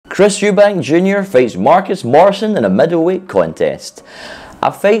Chris Eubank Jr. fights Marcus Morrison in a middleweight contest. A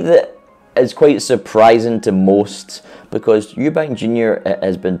fight that is quite surprising to most because Eubank Jr.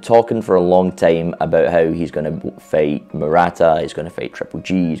 has been talking for a long time about how he's going to fight Murata, he's going to fight Triple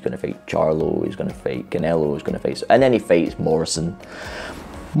G, he's going to fight Charlo, he's going to fight Canelo, he's going to fight... and then he fights Morrison.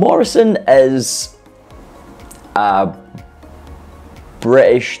 Morrison is a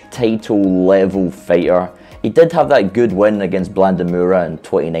British title level fighter. He did have that good win against Blandamura in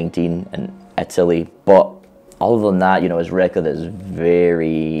 2019 in Italy, but other than that, you know, his record is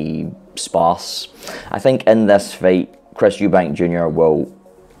very sparse. I think in this fight, Chris Eubank Jr. will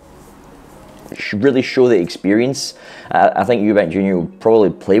really show the experience. I think Eubank Jr. will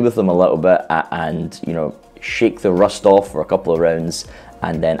probably play with him a little bit and, you know, shake the rust off for a couple of rounds,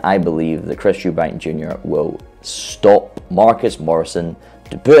 and then I believe that Chris Eubank Jr. will stop Marcus Morrison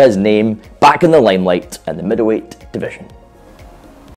to put his name back in the limelight in the middleweight division.